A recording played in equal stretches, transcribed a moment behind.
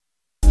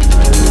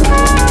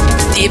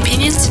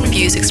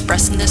views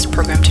expressed in this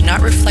program do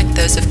not reflect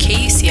those of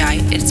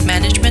KUCI, its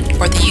management,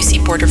 or the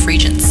UC Board of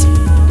Regents.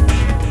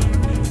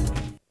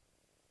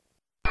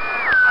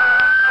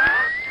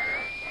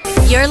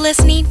 You're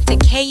listening to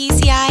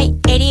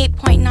KUCI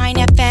 88.9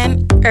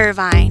 FM,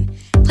 Irvine,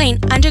 playing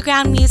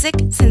underground music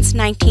since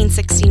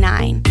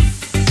 1969.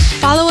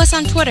 Follow us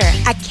on Twitter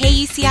at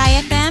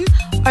KUCI FM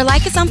or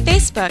like us on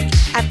Facebook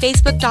at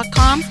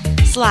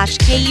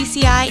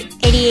facebook.com/KUCI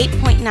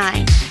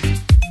 88.9.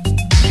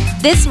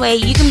 This way,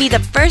 you can be the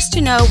first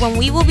to know when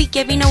we will be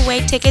giving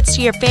away tickets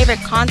to your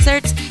favorite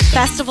concerts,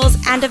 festivals,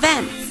 and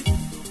events.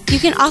 You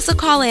can also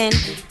call in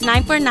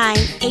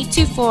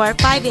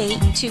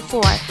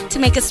 949-824-5824 to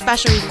make a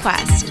special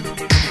request.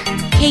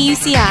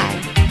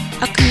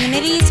 KUCI, a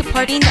community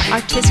supporting the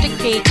artistic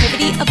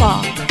creativity of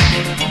all.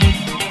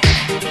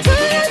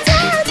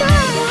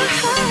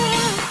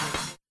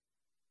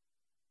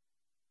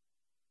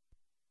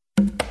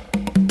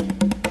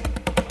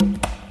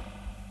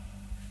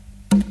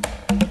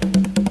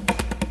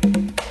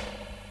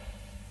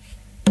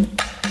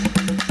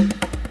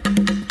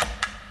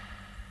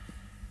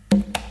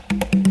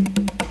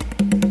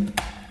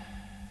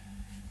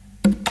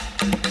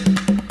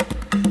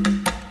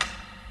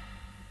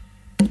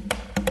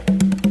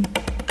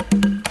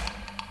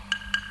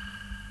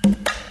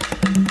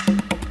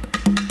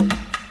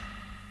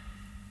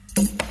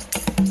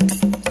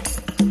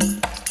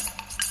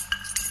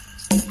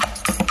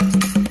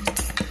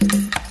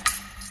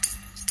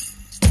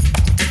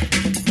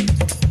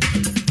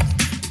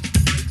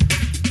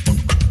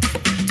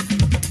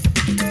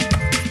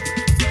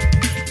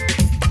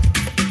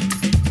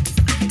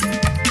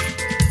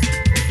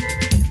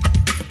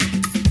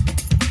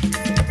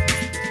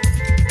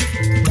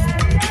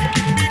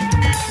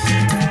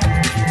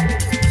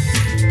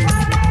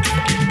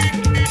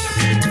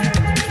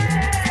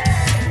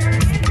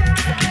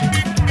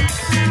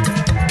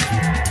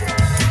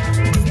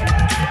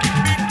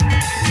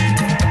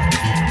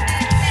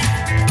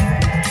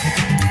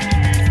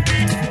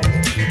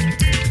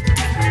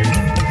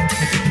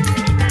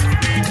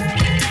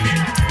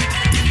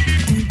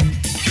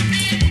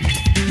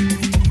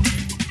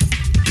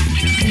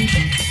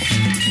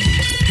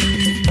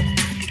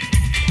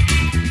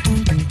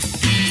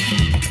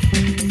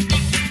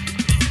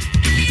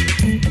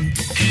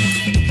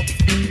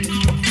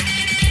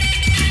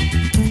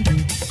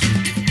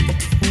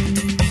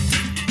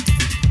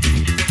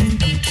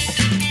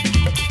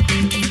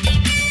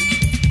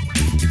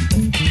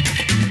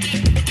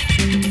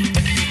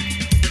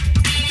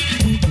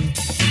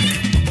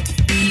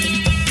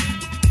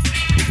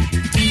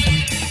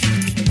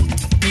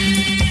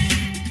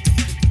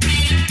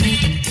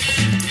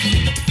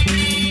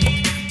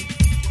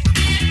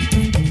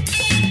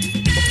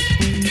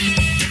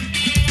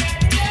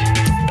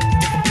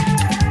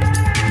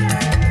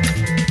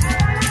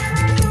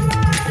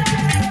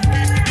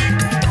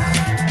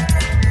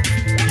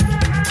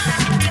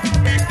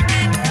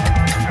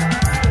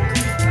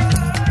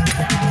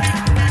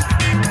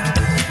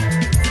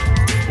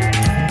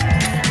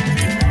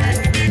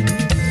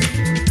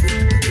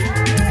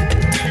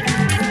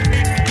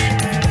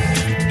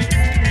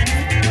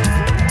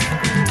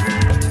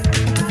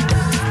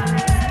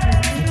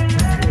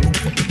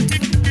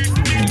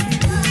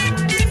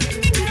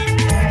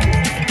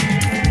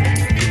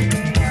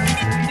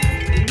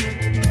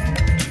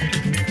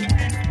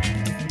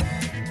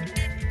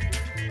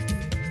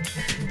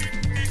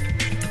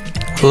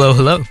 Hello,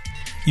 hello.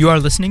 You are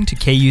listening to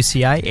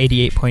KUCI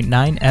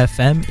 88.9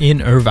 FM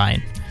in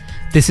Irvine.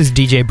 This is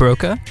DJ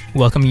Broca,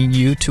 welcoming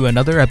you to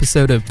another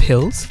episode of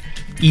Pills,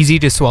 easy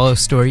to swallow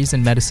stories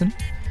in medicine.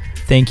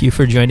 Thank you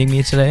for joining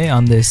me today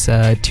on this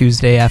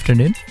Tuesday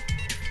afternoon.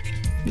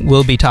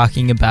 We'll be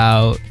talking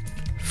about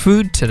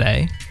food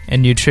today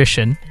and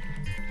nutrition.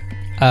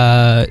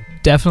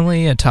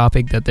 Definitely a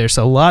topic that there's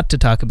a lot to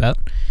talk about,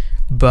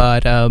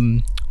 but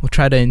we'll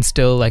try to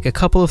instill like a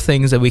couple of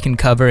things that we can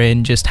cover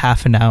in just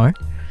half an hour.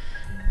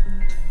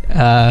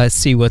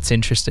 See what's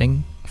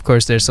interesting. Of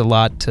course, there's a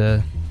lot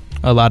of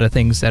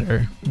things that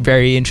are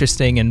very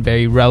interesting and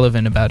very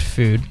relevant about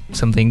food,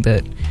 something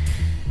that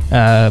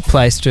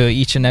applies to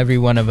each and every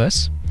one of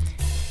us.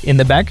 In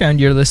the background,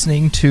 you're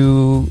listening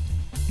to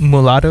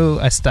Mulatto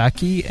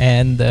Astaki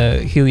and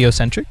the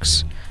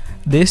Heliocentrics.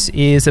 This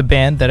is a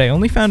band that I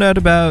only found out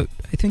about,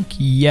 I think,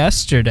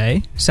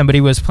 yesterday. Somebody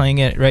was playing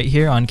it right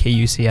here on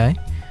KUCI.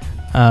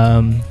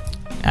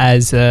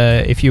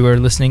 If you were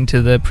listening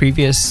to the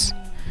previous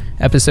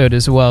episode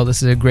as well,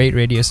 this is a great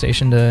radio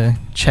station to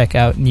check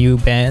out new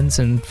bands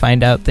and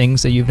find out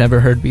things that you've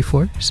never heard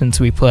before, since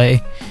we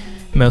play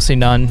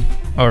mostly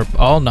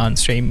all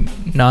non-mainstream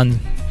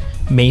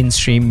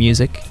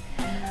music.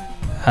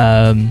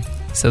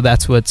 So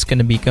that's what's going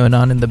to be going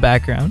on in the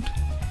background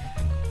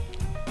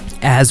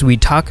as we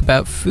talk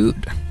about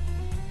food.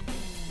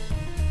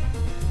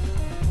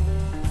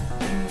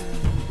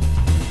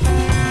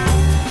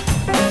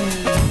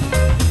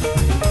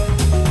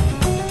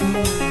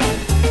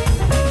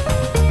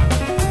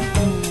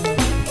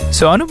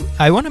 So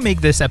I want to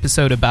make this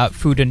episode about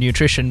food and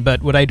nutrition,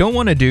 but what I don't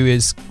want to do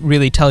is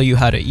really tell you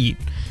how to eat.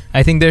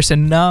 I think there's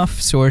enough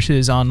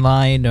sources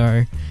online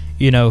or,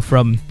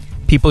 from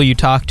people you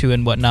talk to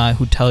and whatnot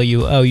who tell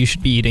you, oh, you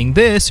should be eating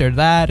this or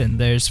that, and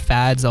there's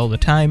fads all the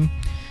time.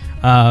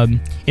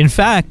 In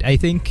fact, I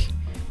think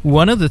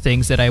one of the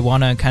things that I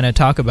want to kind of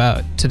talk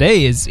about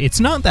today is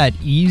it's not that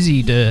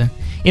easy to,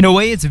 in a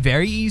way, it's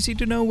very easy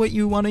to know what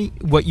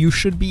you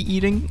should be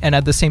eating, and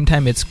at the same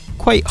time, it's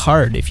quite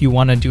hard if you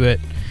want to do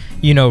it,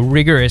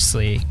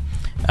 rigorously,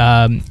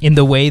 in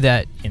the way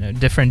that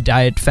different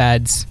diet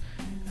fads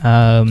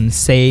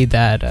say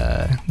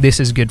that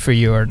this is good for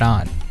you or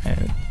not.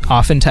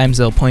 Oftentimes,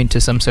 they'll point to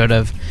some sort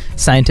of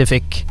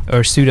scientific or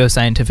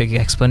pseudoscientific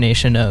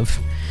explanation of,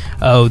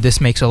 oh,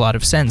 this makes a lot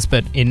of sense,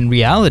 but in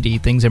reality,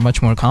 things are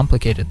much more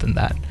complicated than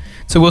that.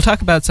 So we'll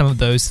talk about some of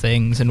those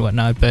things and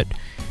whatnot, but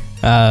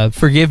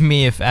forgive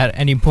me if at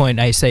any point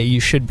I say you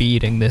should be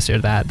eating this or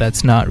that.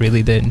 That's not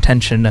really the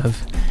intention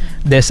of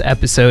this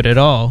episode at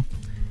all.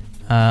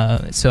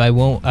 So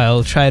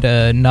I'll try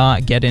to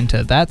not get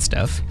into that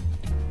stuff.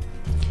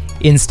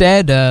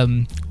 Instead,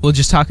 we'll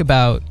just talk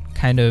about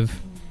kind of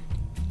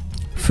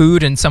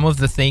food and some of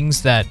the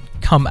things that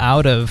come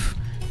out of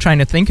trying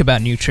to think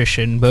about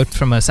nutrition, both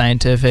from a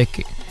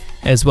scientific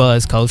as well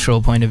as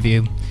cultural point of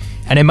view.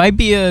 And it might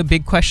be a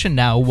big question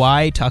now,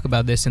 why talk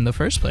about this in the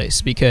first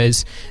place?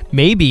 Because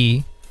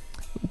maybe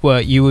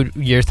what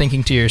you're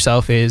thinking to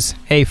yourself is,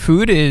 hey,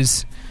 food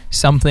is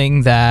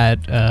something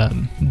that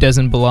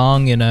doesn't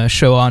belong in a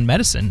show on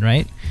medicine,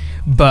 right?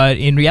 But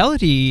in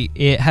reality,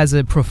 it has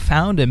a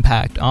profound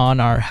impact on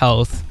our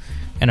health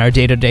and our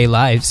day-to-day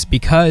lives,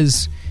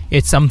 because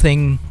it's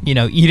something,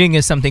 eating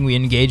is something we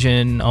engage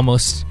in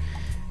almost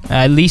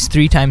at least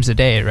 3 times a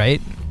day,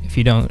 right? If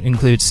you don't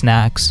include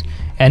snacks.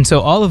 And so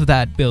all of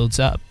that builds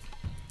up.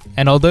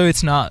 And although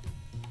it's not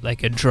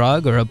like a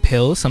drug or a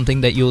pill,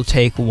 something that you'll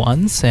take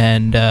once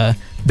and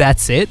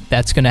that's it,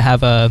 that's going to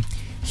have a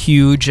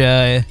huge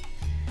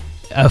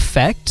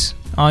effect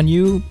on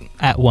you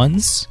at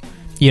once.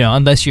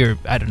 Unless you're,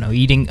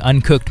 eating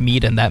uncooked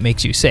meat and that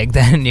makes you sick,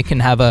 then it can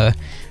have a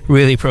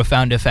really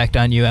profound effect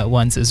on you at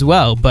once as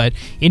well. But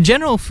in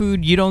general,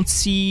 food, you don't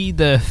see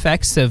the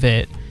effects of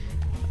it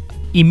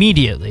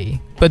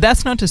immediately. But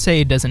that's not to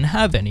say it doesn't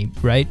have any,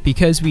 right?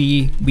 Because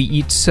we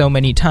eat so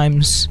many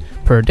times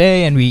per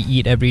day and we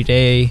eat every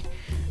day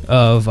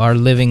of our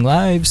living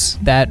lives,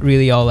 that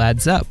really all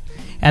adds up.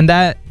 And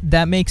that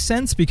makes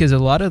sense, because a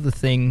lot of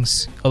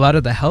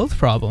the health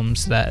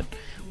problems that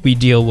we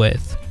deal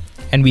with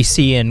and we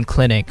see in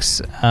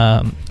clinics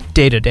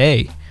day to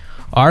day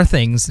are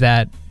things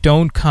that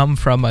don't come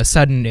from a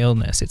sudden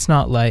illness. It's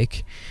not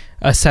like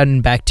a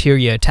sudden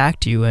bacteria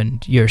attacked you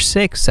and you're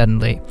sick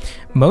suddenly.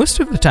 Most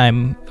of the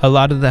time, a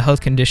lot of the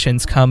health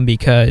conditions come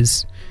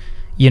because,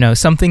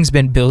 something's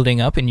been building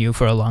up in you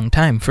for a long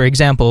time. For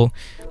example,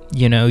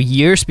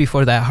 years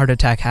before that heart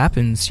attack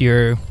happens,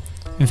 your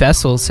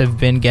vessels have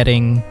been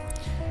getting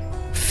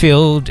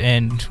filled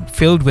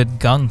with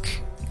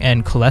gunk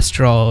and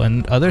cholesterol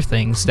and other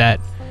things that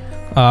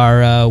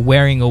are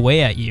wearing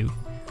away at you.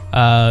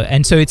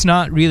 And so it's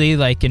not really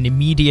like an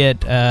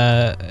immediate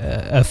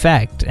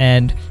effect.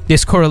 And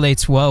this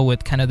correlates well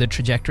with kind of the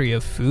trajectory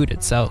of food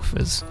itself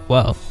as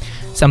well.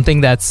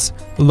 Something that's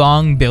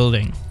long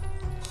building.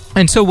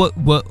 And so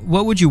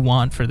what would you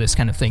want for this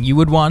kind of thing? You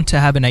would want to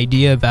have an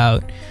idea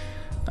about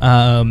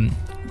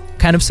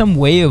kind of some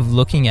way of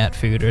looking at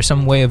food or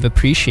some way of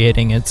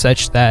appreciating it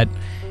such that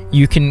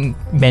you can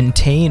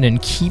maintain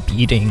and keep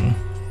eating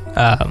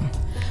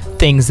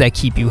things that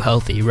keep you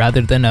healthy,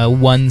 rather than a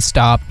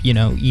one-stop,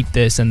 eat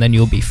this and then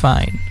you'll be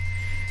fine.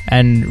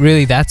 And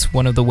really, that's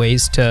one of the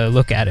ways to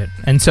look at it.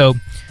 And so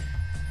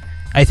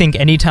I think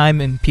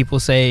anytime people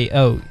say,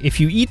 oh, if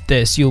you eat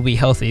this, you'll be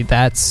healthy,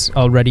 that's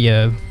already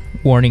a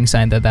warning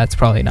sign that that's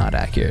probably not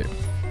accurate.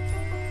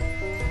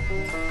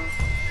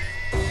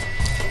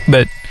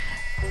 But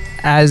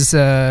as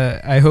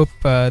I hope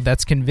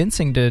that's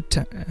convincing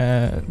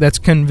that's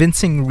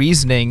convincing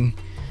reasoning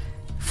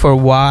for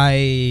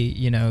why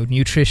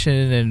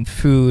nutrition and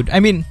food. I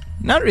mean,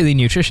 not really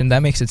nutrition. That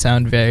makes it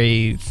sound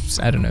very,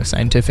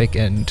 scientific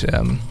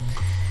and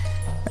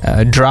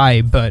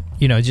dry. But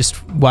just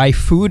why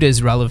food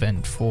is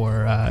relevant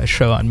for a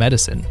show on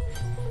medicine.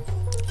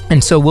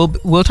 And so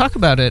we'll talk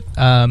about it.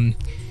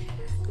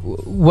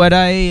 What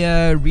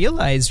I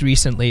realized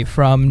recently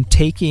from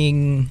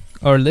taking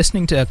or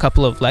listening to a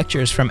couple of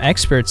lectures from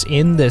experts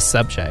in this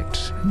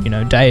subject,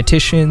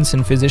 dietitians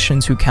and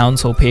physicians who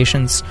counsel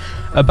patients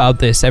about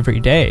this every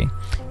day,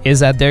 is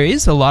that there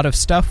is a lot of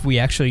stuff we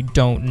actually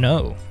don't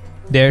know.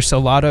 There's a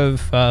lot of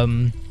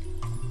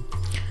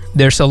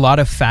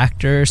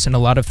factors and a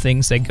lot of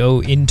things that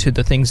go into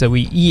the things that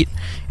we eat,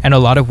 and a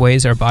lot of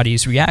ways our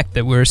bodies react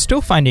that we're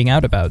still finding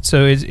out about.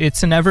 So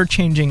it's an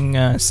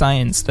ever-changing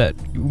science that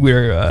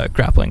we're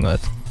grappling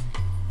with.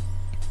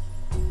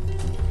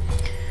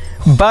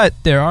 But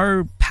there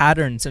are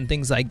patterns and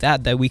things like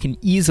that we can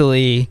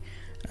easily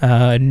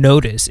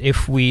notice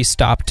if we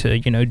stop to,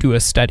 do a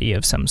study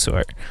of some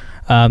sort.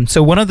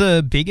 So one of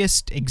the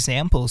biggest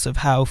examples of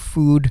how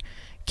food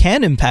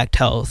can impact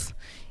health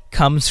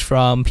comes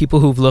from people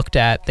who've looked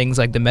at things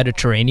like the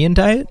Mediterranean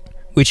diet,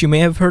 which you may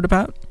have heard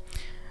about.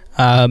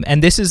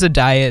 And this is a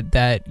diet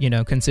that,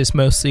 consists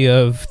mostly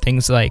of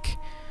things like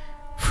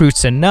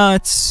fruits and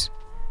nuts,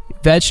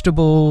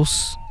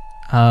 vegetables,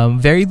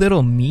 very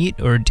little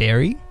meat or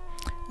dairy,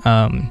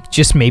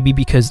 just maybe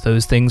because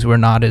those things were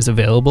not as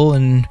available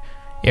in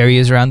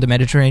areas around the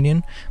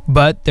Mediterranean.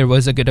 But there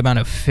was a good amount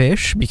of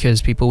fish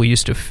because people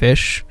used to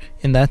fish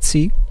in that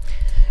sea.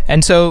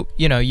 And so,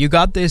 you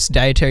got this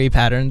dietary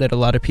pattern that a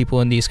lot of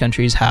people in these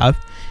countries have.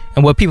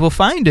 And what people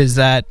find is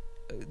that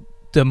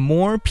the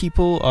more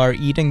people are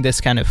eating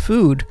this kind of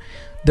food,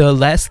 the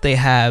less they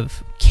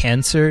have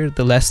cancer,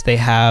 the less they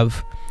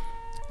have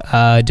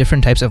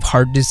different types of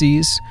heart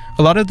disease.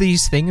 A lot of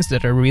these things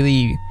that are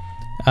really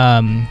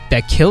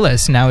that kill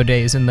us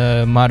nowadays in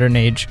the modern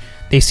age,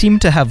 they seem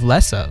to have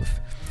less of.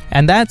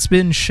 And that's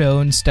been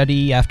shown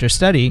study after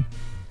study.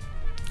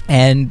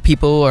 And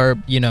people are,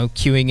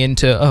 queuing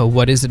into,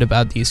 what is it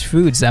about these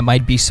foods that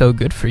might be so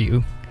good for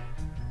you?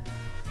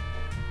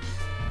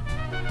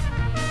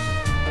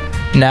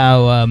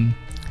 Now,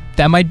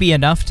 that might be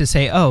enough to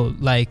say,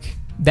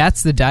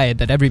 that's the diet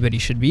that everybody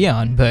should be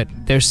on. But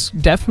there's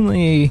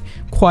definitely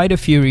quite a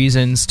few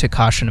reasons to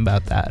caution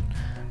about that.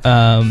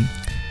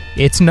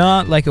 It's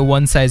not like a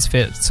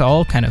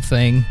one-size-fits-all kind of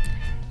thing.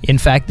 In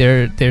fact,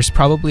 there's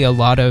probably a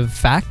lot of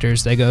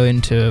factors that go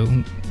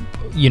into,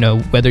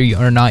 whether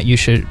or not you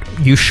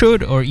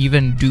should or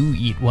even do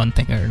eat one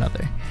thing or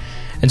another.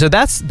 And so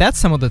that's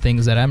some of the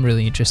things that I'm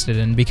really interested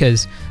in,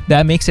 because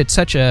that makes it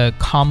such a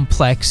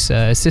complex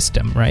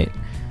system, right?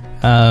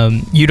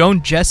 You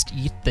don't just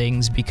eat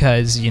things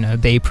because,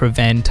 they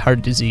prevent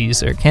heart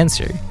disease or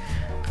cancer.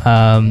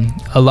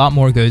 A lot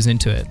more goes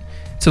into it.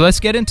 So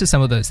let's get into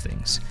some of those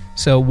things.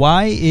 So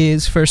why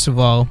is, first of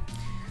all,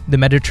 the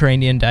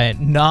Mediterranean diet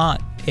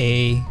not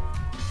a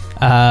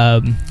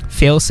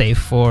fail-safe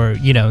for,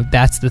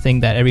 that's the thing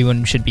that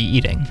everyone should be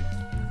eating?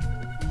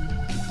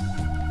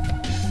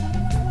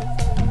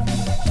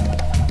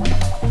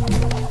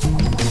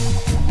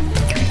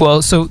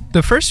 Well, so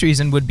the first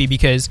reason would be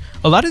because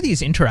a lot of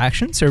these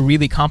interactions are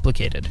really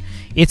complicated.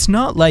 It's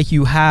not like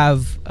you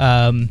have,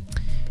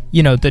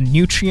 the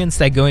nutrients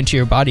that go into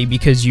your body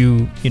because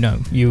you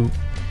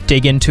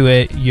dig into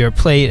it, your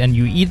plate, and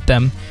you eat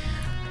them.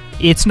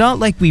 It's not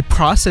like we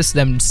process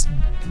them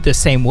the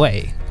same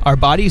way. Our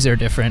bodies are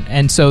different,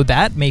 and so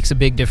that makes a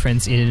big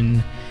difference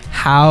in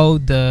how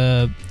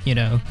the,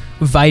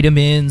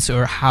 vitamins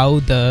or how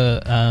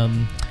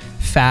the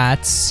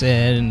fats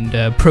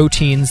and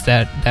proteins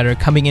that are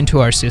coming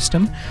into our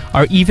system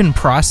are even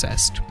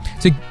processed.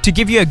 So to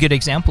give you a good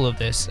example of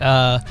this,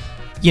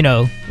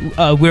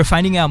 we're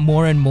finding out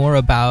more and more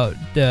about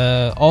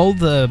all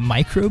the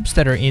microbes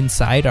that are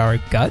inside our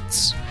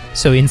guts.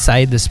 So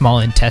inside the small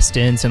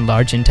intestines and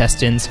large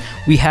intestines,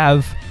 we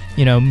have,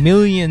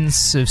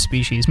 millions of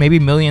species. Maybe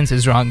millions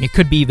is wrong. It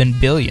could be even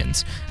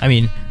billions. I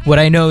mean, what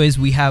I know is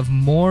we have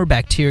more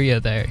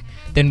bacteria there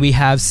than we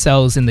have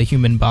cells in the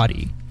human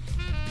body.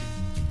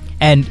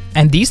 And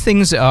these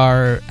things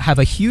have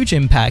a huge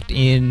impact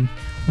in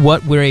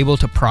what we're able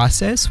to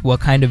process, what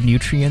kind of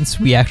nutrients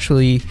we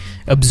actually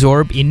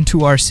absorb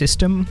into our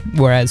system,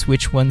 whereas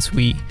which ones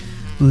we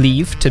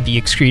leave to be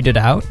excreted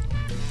out.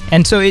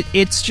 And so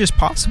it's just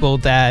possible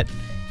that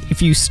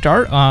if you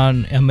start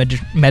on a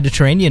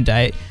Mediterranean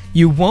diet,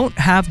 you won't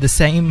have the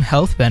same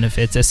health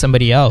benefits as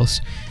somebody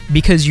else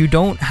because you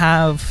don't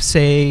have,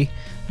 say,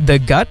 the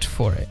gut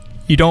for it.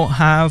 You don't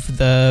have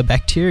the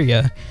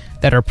bacteria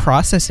that are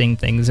processing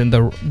things in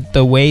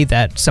the way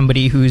that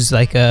somebody who's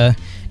like a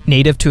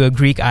native to a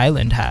Greek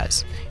island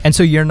has. And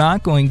so you're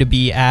not going to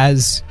be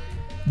it's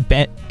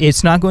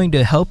not going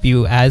to help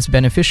you as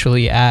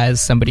beneficially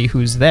as somebody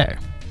who's there.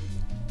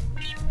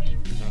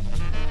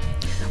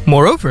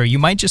 Moreover, you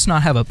might just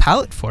not have a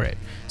palate for it.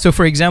 So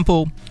for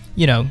example,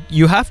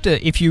 you have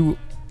to, if you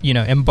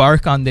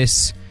embark on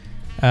this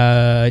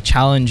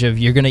challenge of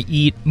you're going to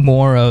eat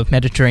more of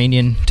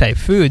Mediterranean type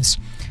foods,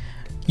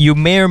 you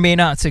may or may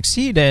not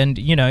succeed. And,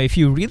 if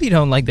you really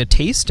don't like the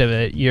taste of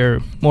it,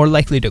 you're more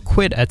likely to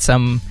quit at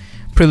some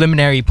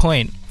preliminary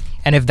point.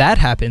 And if that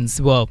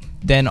happens, well,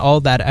 then all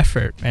that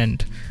effort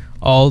and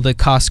all the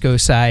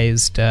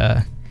Costco-sized,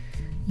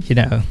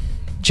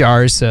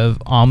 jars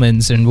of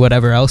almonds and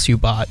whatever else you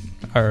bought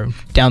are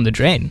down the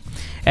drain.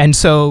 And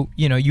so,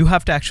 you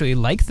have to actually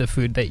like the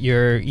food that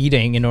you're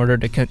eating in order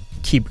to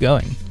keep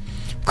going.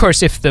 Of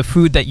course, if the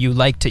food that you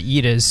like to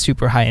eat is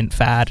super high in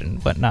fat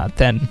and whatnot,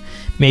 then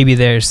maybe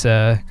there's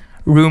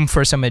room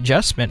for some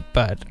adjustment.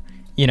 But,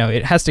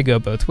 it has to go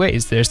both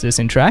ways. There's this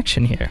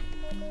interaction here.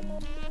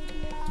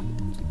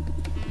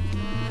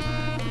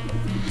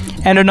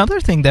 And another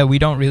thing that we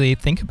don't really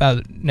think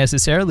about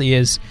necessarily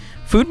is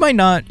food might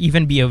not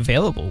even be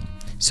available.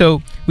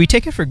 So we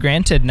take it for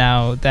granted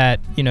now that,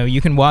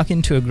 you can walk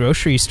into a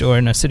grocery store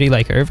in a city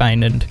like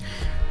Irvine and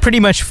pretty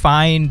much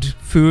find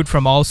food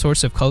from all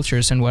sorts of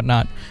cultures and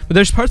whatnot. But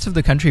there's parts of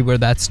the country where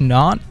that's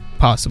not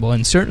possible,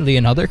 and certainly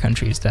in other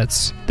countries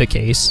that's the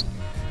case.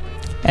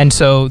 And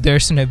so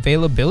there's an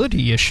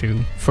availability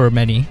issue for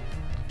many.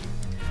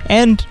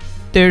 And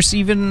there's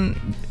even,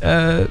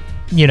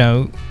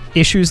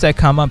 issues that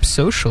come up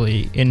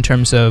socially in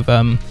terms of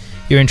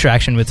your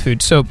interaction with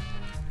food. So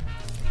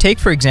take,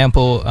 for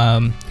example,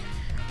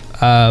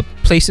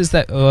 places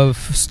that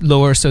of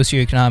lower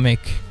socioeconomic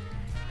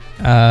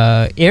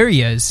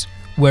areas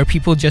where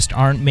people just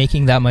aren't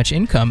making that much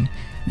income.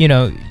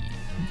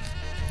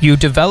 You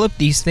develop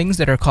these things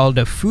that are called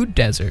a food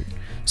desert.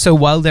 So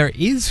while there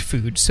is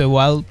food, so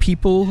while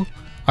people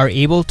are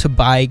able to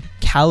buy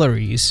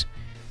calories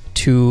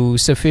to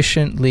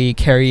sufficiently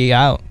carry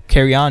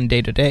on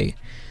day to day,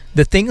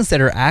 the things that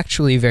are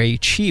actually very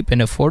cheap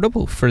and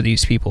affordable for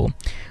these people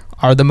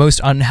are the most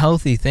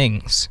unhealthy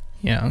things.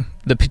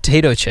 The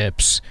potato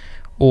chips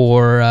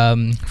or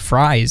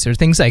fries or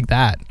things like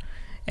that.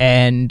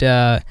 And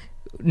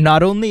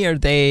not only are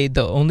they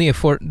the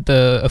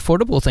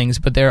affordable things,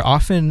 but they're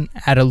often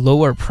at a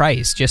lower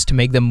price just to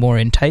make them more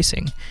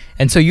enticing.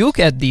 And so you'll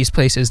get these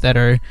places that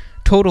are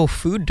total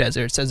food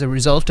deserts as a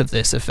result of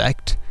this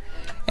effect.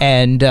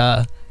 And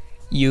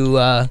you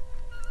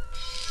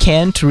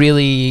can't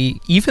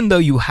really, even though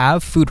you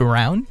have food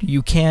around,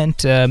 you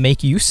can't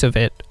make use of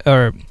it,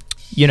 or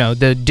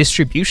the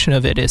distribution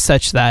of it is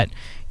such that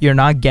you're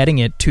not getting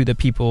it to the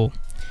people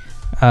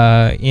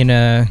in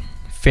a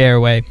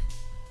fair way.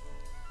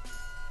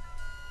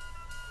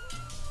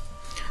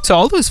 So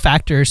all those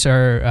factors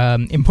are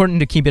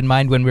important to keep in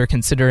mind when we're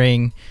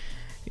considering,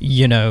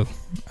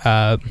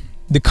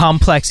 the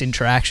complex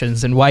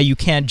interactions and why you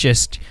can't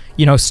just,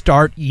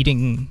 start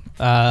eating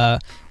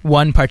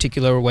one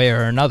particular way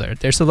or another.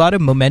 There's a lot of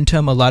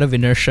momentum, a lot of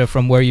inertia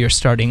from where you're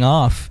starting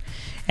off.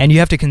 And you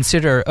have to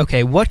consider,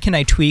 okay, what can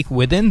I tweak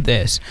within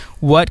this?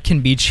 What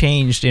can be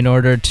changed in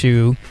order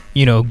to,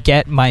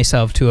 get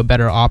myself to a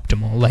better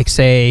optimal? Like,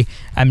 say,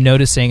 I'm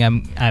noticing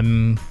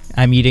I'm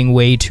eating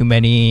way too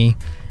many,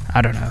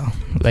 I don't know,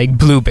 like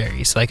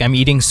blueberries. Like, I'm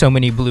eating so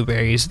many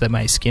blueberries that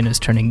my skin is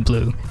turning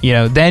blue.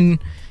 Then,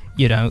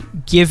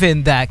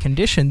 given that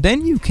condition,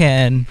 then you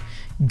can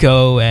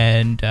go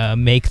and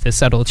make the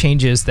subtle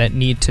changes that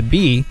need to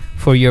be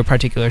for your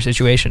particular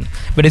situation.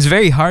 But it's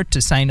very hard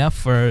to sign up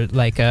for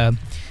like a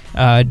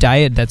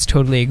diet that's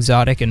totally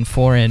exotic and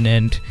foreign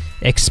and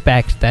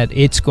expect that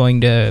it's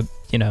going to,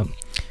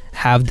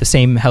 have the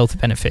same health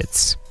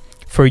benefits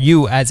for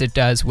you as it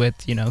does with,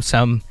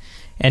 some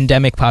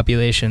endemic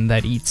population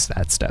that eats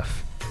that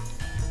stuff.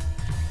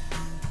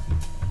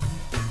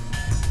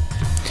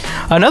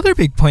 Another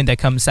big point that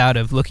comes out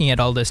of looking at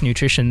all this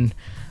nutrition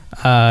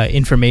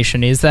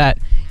information is that,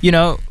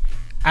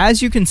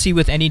 as you can see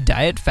with any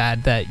diet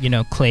fad that,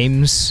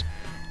 claims,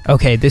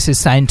 okay, this is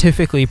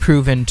scientifically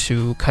proven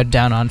to cut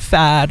down on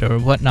fat or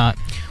whatnot,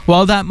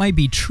 while that might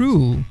be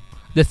true,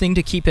 the thing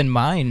to keep in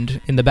mind,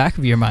 in the back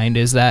of your mind,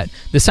 is that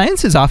the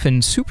science is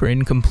often super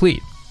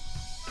incomplete.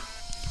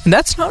 And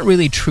that's not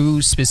really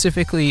true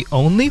specifically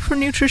only for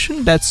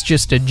nutrition. That's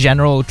just a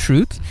general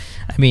truth.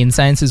 I mean,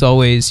 science is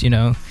always,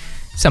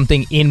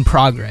 something in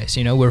progress.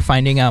 We're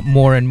finding out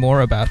more and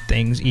more about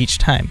things each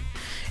time.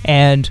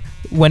 And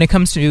when it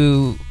comes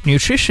to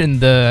nutrition,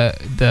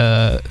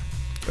 the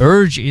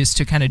urge is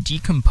to kind of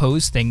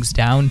decompose things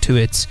down to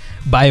its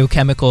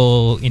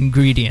biochemical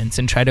ingredients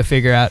and try to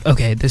figure out,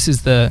 okay, this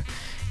is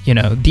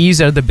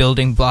these are the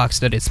building blocks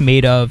that it's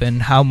made of,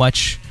 and how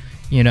much,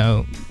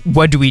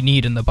 what do we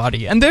need in the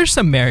body? And there's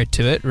some merit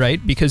to it,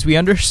 right? Because we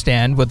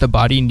understand what the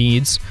body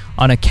needs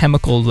on a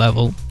chemical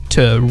level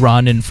to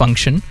run and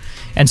function.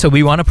 And so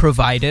we want to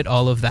provide it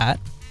all of that.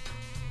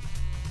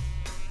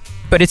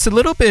 But it's a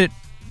little bit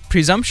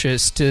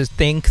presumptuous to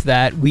think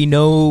that we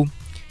know,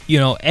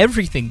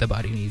 everything the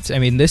body needs. I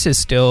mean, this is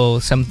still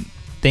some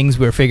things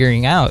we're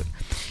figuring out.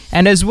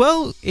 And as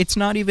well, it's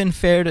not even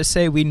fair to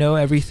say we know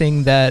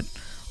everything that,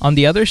 on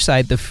the other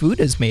side, the food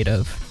is made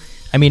of.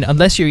 I mean,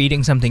 unless you're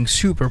eating something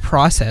super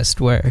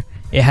processed where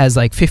it has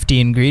like 50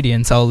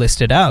 ingredients all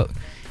listed out.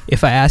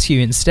 If I ask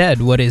you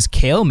instead, what is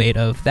kale made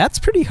of? That's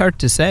pretty hard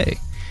to say.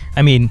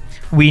 I mean,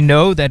 we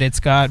know that it's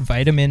got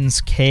vitamins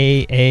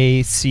K,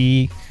 A,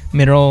 C,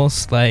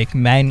 minerals like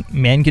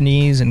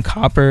manganese and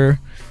copper.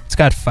 It's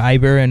got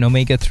fiber and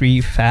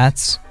omega-3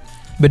 fats.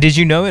 But did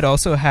you know it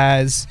also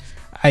has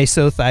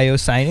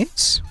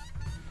isothiocyanates?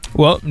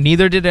 Well,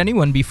 neither did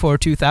anyone before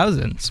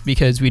 2000s,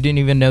 because we didn't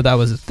even know that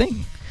was a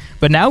thing.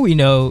 But now we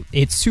know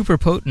it's super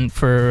potent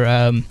for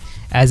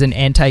as an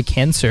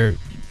anti-cancer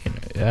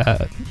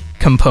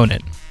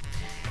component.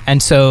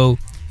 And so,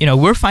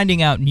 we're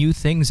finding out new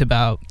things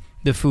about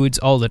the foods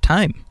all the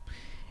time.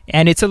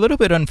 And it's a little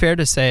bit unfair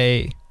to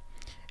say,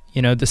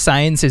 the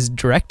science is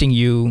directing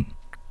you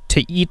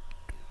to eat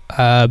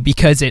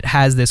because it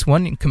has this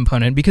one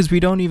component, because we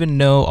don't even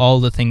know all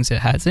the things it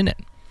has in it.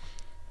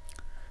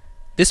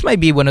 This might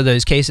be one of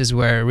those cases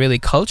where really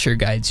culture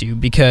guides you,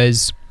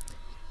 because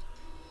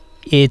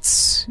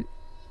it's,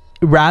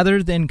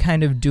 rather than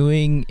kind of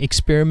doing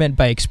experiment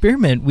by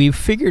experiment, we've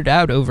figured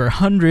out over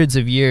hundreds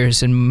of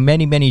years and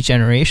many, many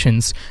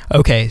generations,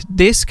 okay,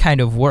 this kind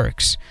of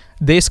works.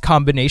 this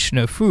combination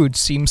of foods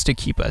seems to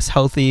keep us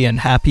healthy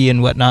and happy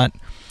and whatnot.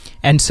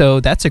 And so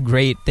that's a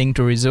great thing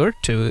to resort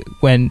to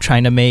when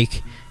trying to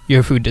make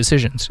your food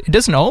decisions. It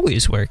doesn't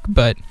always work,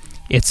 but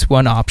it's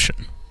one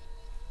option.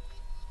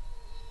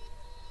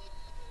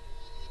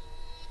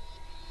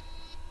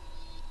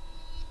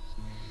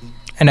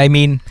 And I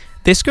mean,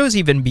 this goes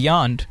even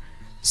beyond.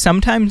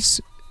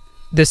 Sometimes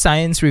the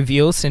science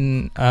reveals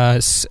in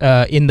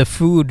the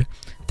food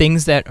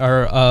things that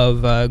are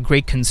of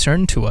great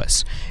concern to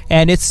us,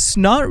 and it's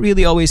not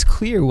really always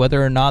clear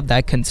whether or not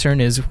that concern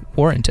is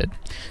warranted.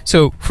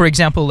 So, for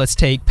example, let's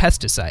take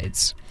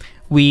pesticides.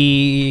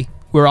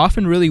 We're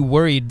often really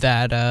worried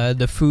that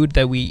the food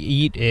that we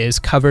eat is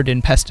covered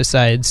in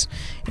pesticides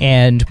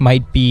and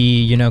might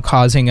be,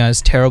 causing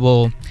us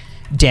terrible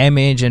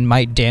damage and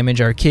might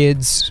damage our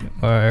kids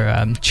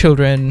or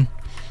children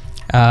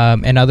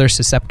and other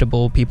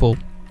susceptible people.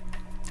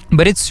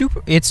 But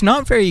it's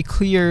not very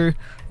clear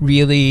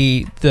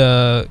really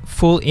the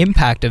full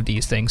impact of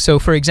these things. So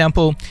for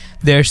example,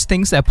 there's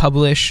things that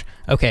publish,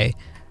 okay,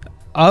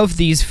 of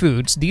these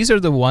foods, these are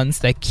the ones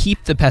that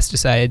keep the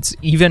pesticides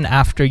even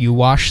after you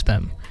wash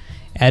them.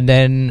 And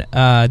then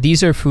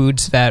these are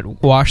foods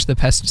that wash the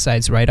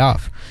pesticides right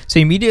off.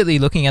 So immediately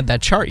looking at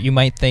that chart, you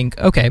might think,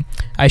 okay,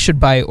 I should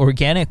buy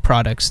organic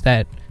products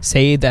that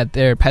say that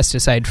they're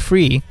pesticide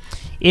free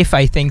if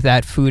I think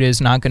that food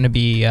is not going to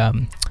be,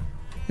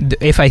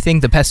 if I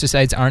think the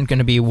pesticides aren't going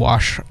to be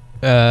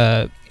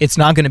it's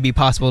not going to be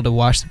possible to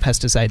wash the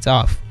pesticides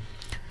off.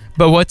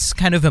 But what's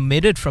kind of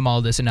omitted from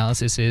all this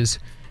analysis is,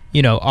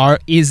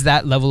 is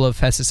that level of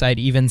pesticide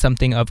even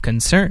something of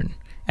concern?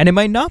 And it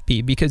might not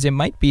be, because it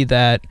might be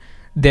that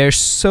there's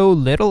so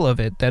little of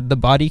it that the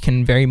body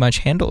can very much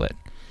handle it.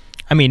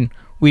 I mean,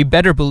 we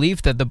better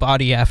believe that the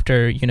body,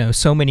 after,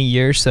 so many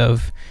years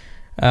of,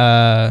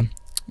 evolution,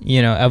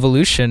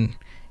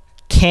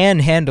 can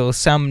handle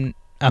some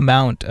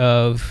amount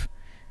of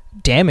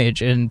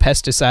damage and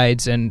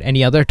pesticides and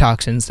any other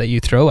toxins that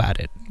you throw at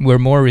it. We're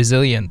more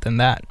resilient than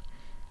that.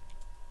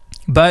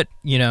 But,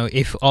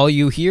 if all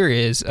you hear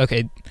is,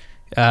 okay,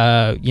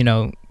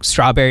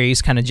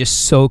 strawberries kind of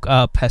just soak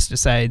up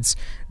pesticides,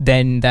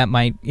 then that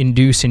might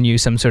induce in you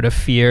some sort of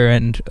fear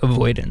and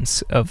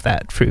avoidance of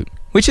that fruit,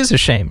 which is a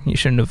shame. You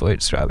shouldn't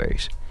avoid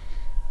strawberries.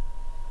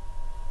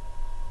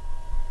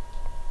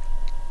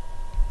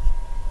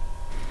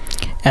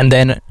 And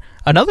then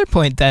another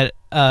point that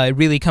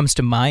really comes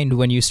to mind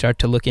when you start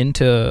to look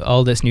into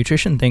all this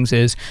nutrition things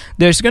is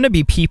there's going to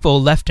be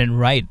people left and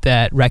right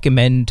that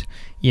recommend,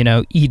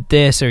 eat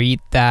this or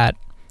eat that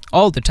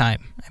all the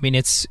time. I mean,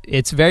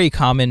 it's very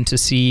common to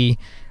see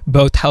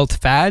both health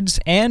fads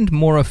and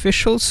more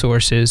official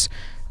sources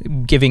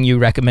giving you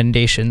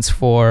recommendations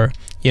for,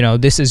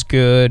 this is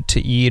good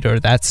to eat or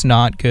that's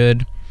not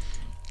good.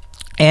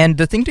 And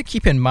the thing to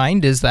keep in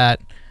mind is that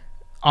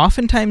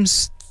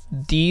oftentimes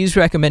these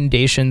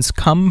recommendations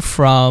come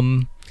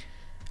from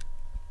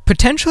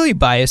potentially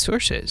biased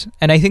sources.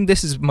 And I think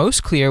this is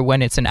most clear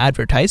when it's an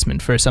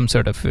advertisement for some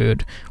sort of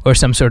food or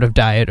some sort of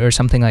diet or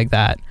something like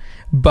that.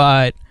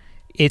 But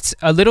it's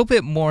a little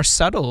bit more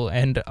subtle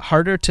and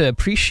harder to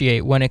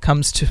appreciate when it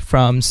comes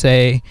from,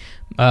 say,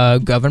 a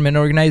government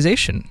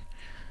organization.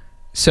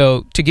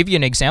 So to give you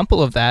an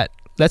example of that,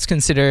 let's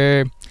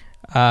consider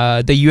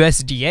the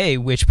USDA,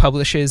 which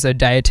publishes a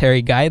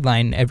dietary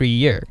guideline every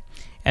year.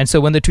 And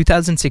so when the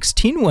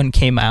 2016 one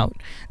came out,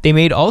 they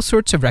made all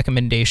sorts of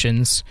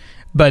recommendations,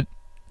 but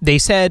they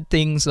said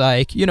things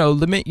like,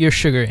 limit your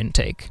sugar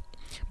intake.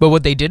 But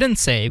what they didn't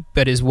say,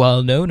 but is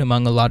well known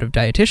among a lot of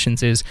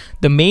dietitians, is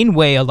the main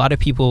way a lot of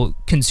people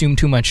consume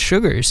too much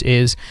sugars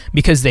is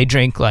because they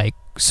drink like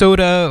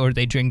soda or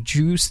they drink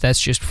juice that's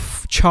just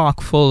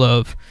chock full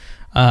of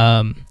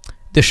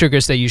the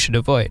sugars that you should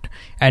avoid.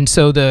 And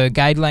so the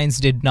guidelines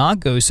did not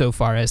go so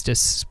far as to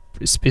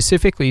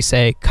specifically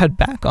say cut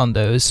back on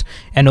those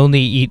and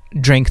only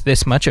drink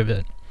this much of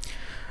it.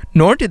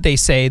 Nor did they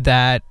say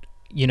that,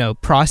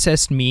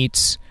 processed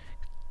meats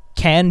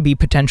can be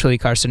potentially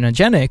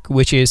carcinogenic,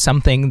 which is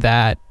something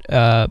that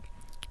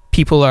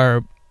people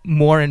are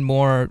more and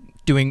more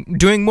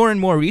doing more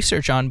and more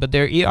research on, but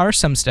there are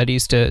some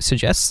studies to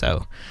suggest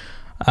so.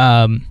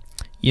 And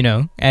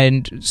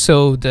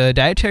so the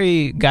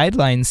dietary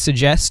guidelines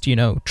suggest,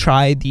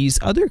 try these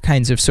other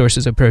kinds of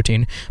sources of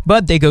protein,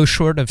 but they go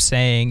short of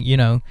saying,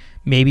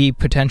 maybe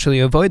potentially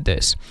avoid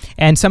this.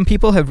 And some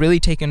people have really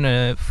taken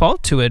a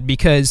fault to it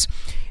because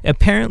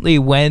apparently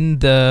when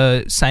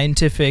the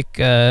scientific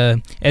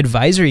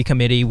advisory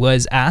committee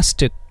was asked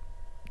to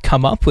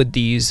come up with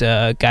these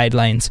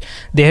guidelines,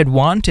 they had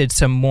wanted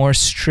some more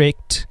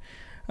strict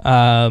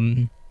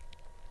guidelines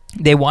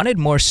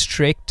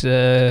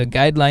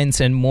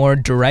and more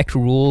direct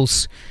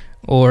rules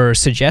or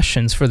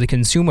suggestions for the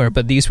consumer,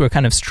 but these were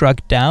kind of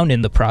struck down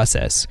in the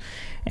process.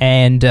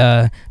 And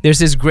there's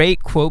this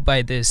great quote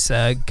by this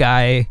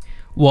guy,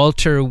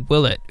 Walter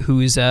Willett,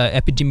 who's an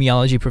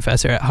epidemiology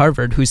professor at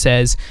Harvard, who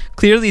says,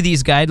 "Clearly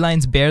these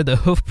guidelines bear the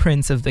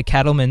hoofprints of the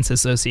Cattlemen's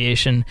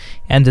Association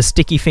and the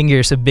sticky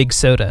fingers of Big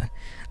Soda.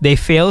 They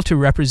fail to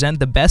represent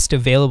the best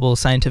available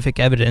scientific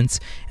evidence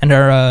and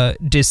are a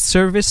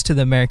disservice to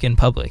the American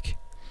public.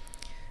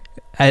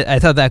 I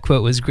thought that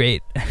quote was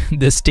great.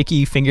 The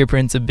sticky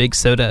fingerprints of big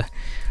soda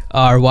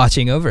are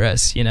watching over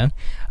us, you know.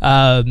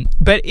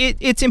 But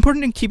it's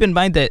important to keep in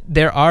mind that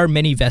there are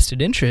many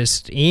vested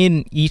interests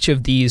in each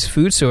of these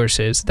food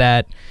sources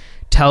that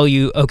tell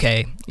you,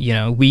 okay, you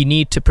know, we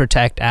need to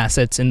protect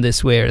assets in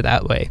this way or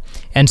that way.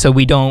 And so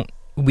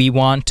we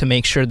want to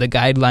make sure the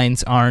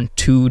guidelines aren't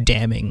too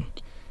damning.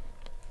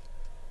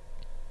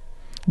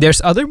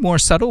 There's other more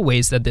subtle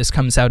ways that this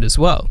comes out as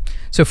well.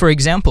 So for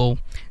example,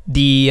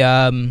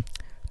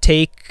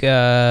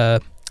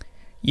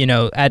 you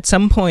know, at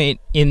some point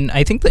in,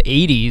 I think, the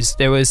 80s,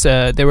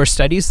 there were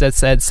studies that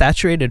said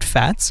saturated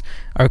fats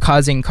are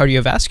causing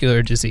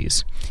cardiovascular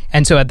disease.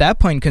 And so at that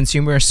point,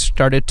 consumers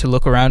started to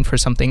look around for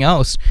something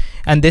else.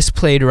 And this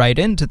played right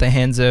into the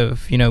hands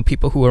of, you know,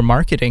 people who were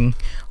marketing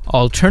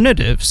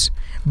alternatives.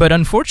 But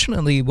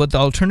unfortunately, what the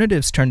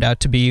alternatives turned out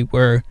to be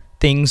were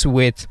things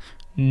with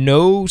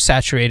no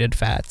saturated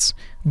fats,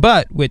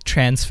 but with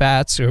trans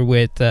fats or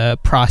with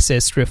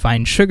processed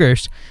refined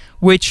sugars,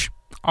 which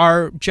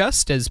are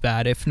just as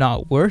bad, if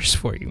not worse,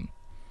 for you.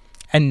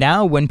 And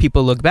now when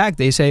people look back,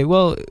 they say,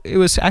 well, it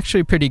was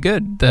actually pretty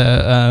good,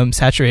 the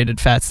saturated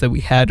fats that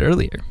we had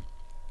earlier.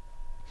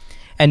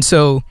 And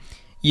so,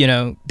 you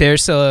know,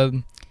 there's a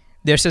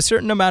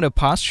certain amount of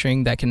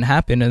posturing that can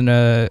happen, and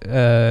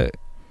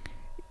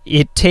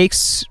it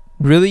takes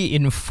really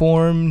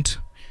informed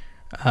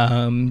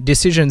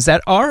decisions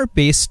that are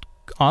based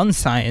on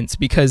science,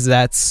 because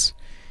that's,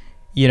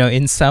 you know,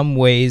 in some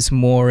ways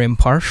more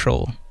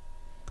impartial,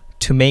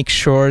 to make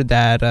sure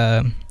that,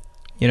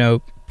 you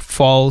know,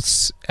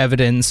 false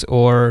evidence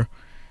or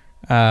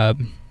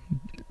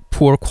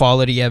poor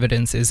quality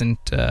evidence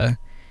isn't the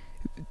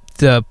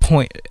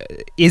point,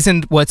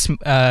 isn't what's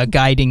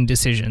guiding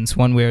decisions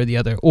one way or the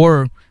other,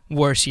 or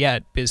worse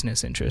yet,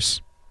 business interests.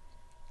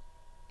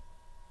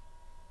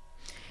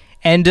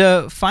 And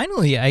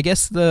finally, I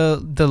guess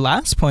the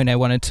last point I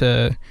wanted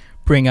to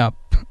bring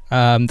up,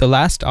 the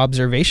last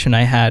observation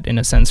I had, in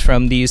a sense,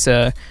 from these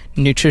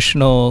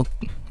nutritional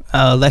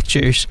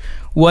lectures,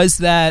 was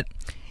that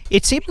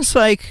it seems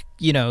like,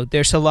 you know,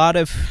 there's a lot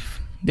of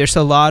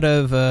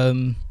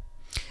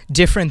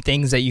different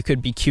things that you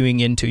could be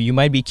queuing into. You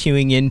might be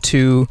queuing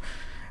into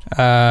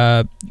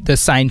the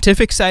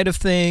scientific side of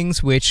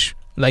things, which,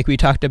 like we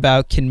talked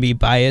about, can be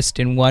biased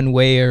in one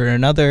way or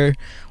another,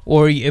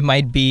 or it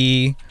might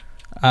be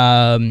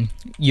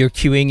you're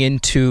queuing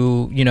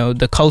into, you know,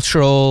 the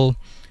cultural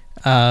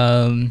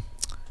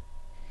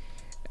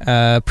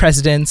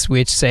precedents,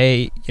 which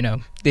say, you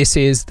know, this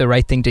is the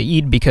right thing to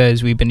eat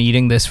because we've been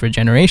eating this for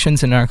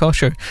generations in our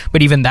culture.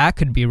 But even that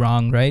could be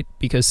wrong, right?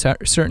 Because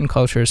certain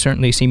cultures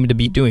certainly seem to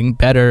be doing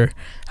better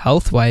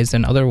health-wise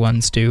than other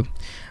ones do.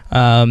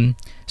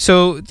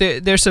 So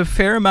there's a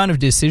fair amount of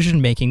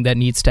decision making that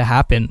needs to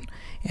happen,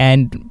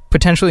 and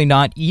potentially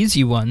not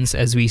easy ones,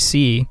 as we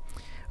see.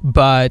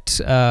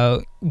 But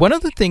one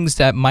of the things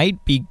that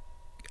might be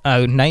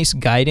a nice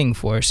guiding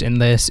force in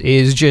this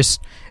is just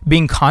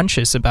being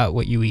conscious about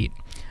what you eat.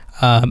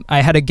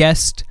 I had a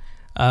guest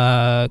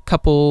a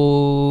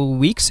couple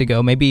weeks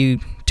ago, maybe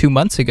 2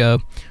 months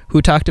ago,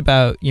 who talked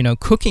about, you know,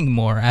 cooking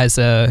more as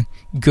a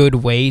good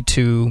way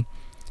to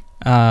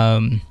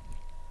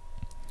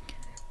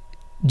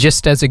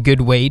just as a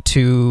good way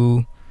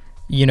to,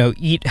 you know,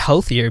 eat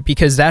healthier,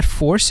 because that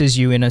forces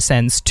you, in a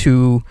sense,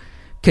 to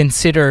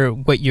consider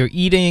what you're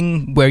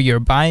eating, where you're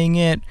buying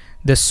it,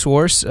 the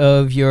source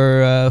of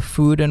your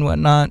food and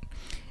whatnot.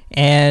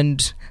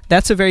 And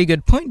that's a very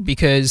good point,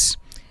 because,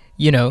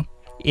 you know,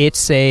 it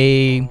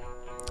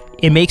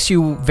makes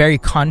you very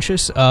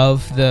conscious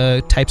of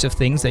the types of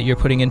things that you're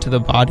putting into the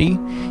body.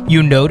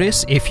 You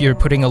notice if you're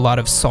putting a lot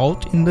of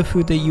salt in the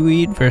food that you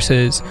eat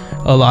versus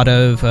a lot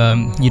of,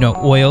 you know,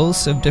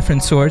 oils of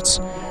different sorts.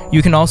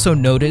 You can also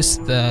notice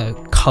the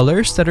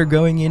colors that are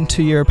going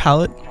into your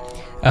palate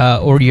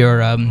or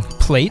your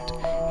plate.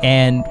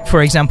 And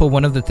for example,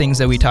 one of the things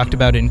that we talked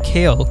about in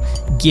kale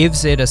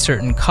gives it a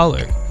certain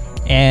color.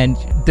 And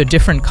the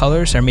different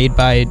colors are made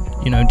by,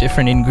 you know,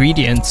 different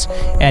ingredients.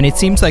 And it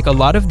seems like a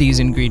lot of these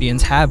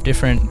ingredients have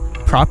different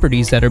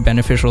properties that are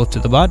beneficial to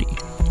the body.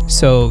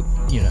 So,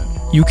 you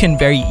know, you can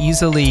very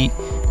easily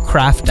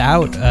craft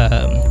out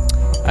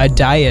a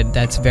diet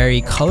that's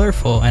very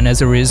colorful and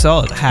as a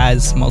result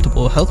has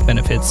multiple health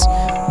benefits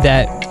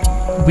that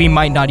we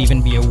might not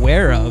even be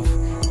aware of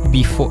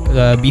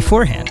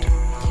beforehand.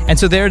 And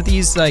so there are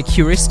these like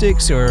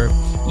heuristics or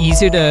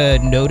easy to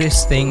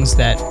notice things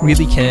that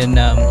really can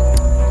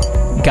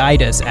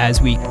guide us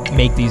as we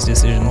make these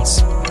decisions.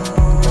 So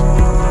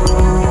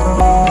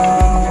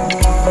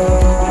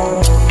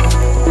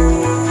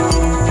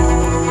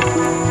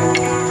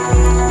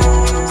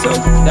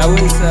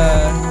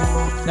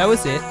that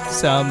was it.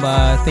 Some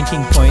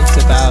thinking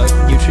points about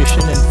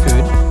nutrition and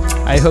food.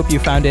 I hope you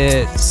found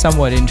it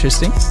somewhat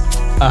interesting.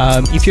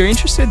 If you're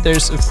interested,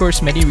 there's of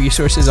course many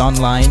resources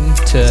online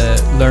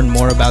to learn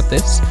more about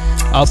this.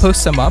 I'll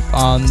post some up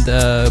on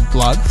the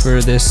blog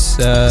for this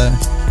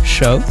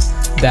show.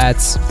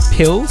 That's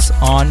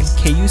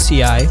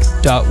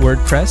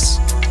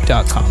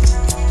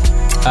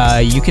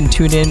pillsonkuci.wordpress.com. You can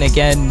tune in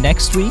again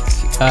next week.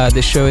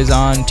 The show is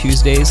on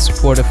Tuesdays,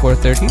 4 to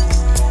 4:30.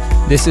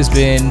 This has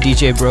been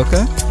DJ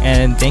Broca,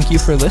 and thank you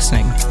for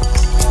listening.